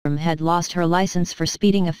had lost her license for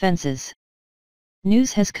speeding offenses.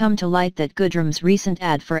 News has come to light that Goodrem's recent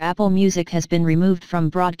ad for Apple Music has been removed from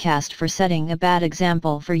broadcast for setting a bad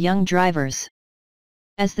example for young drivers.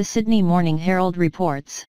 As the Sydney Morning Herald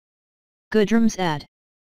reports, Goodrem's ad,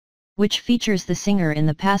 which features the singer in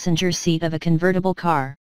the passenger seat of a convertible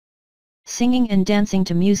car, singing and dancing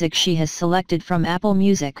to music she has selected from Apple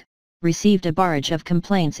Music, received a barrage of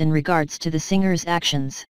complaints in regards to the singer's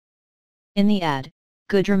actions. In the ad,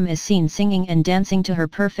 Goodrem is seen singing and dancing to her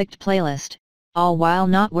perfect playlist, all while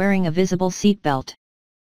not wearing a visible seatbelt.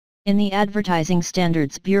 In the Advertising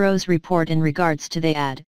Standards Bureau's report in regards to the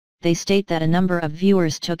ad, they state that a number of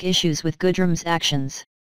viewers took issues with Goodrem's actions.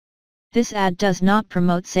 This ad does not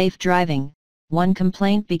promote safe driving, one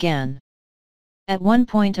complaint began. At one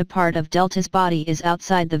point a part of Delta's body is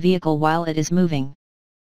outside the vehicle while it is moving.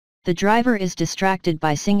 The driver is distracted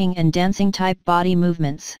by singing and dancing type body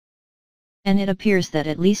movements. And it appears that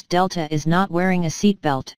at least Delta is not wearing a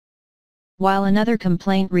seatbelt. While another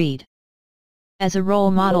complaint read, as a role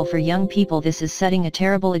model for young people, this is setting a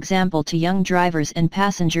terrible example to young drivers and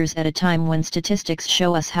passengers at a time when statistics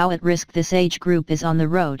show us how at risk this age group is on the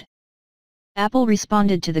road. Apple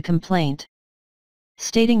responded to the complaint,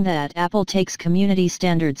 stating that Apple takes community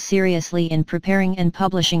standards seriously in preparing and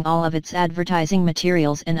publishing all of its advertising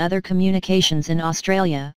materials and other communications in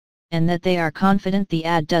Australia, and that they are confident the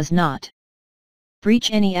ad does not breach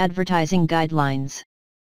any advertising guidelines.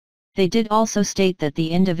 They did also state that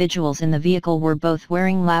the individuals in the vehicle were both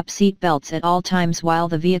wearing lap seat belts at all times while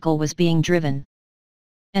the vehicle was being driven.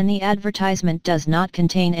 And the advertisement does not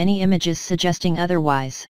contain any images suggesting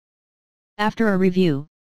otherwise. After a review,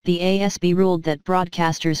 the ASB ruled that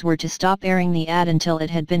broadcasters were to stop airing the ad until it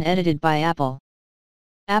had been edited by Apple.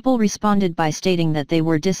 Apple responded by stating that they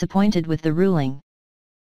were disappointed with the ruling,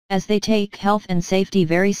 as they take health and safety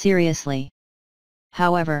very seriously.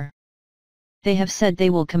 However, they have said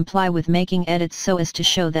they will comply with making edits so as to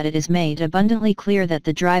show that it is made abundantly clear that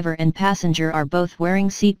the driver and passenger are both wearing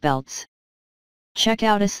seatbelts. Check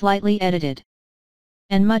out a slightly edited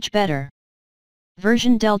and much better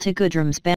version. Delta Goodrem's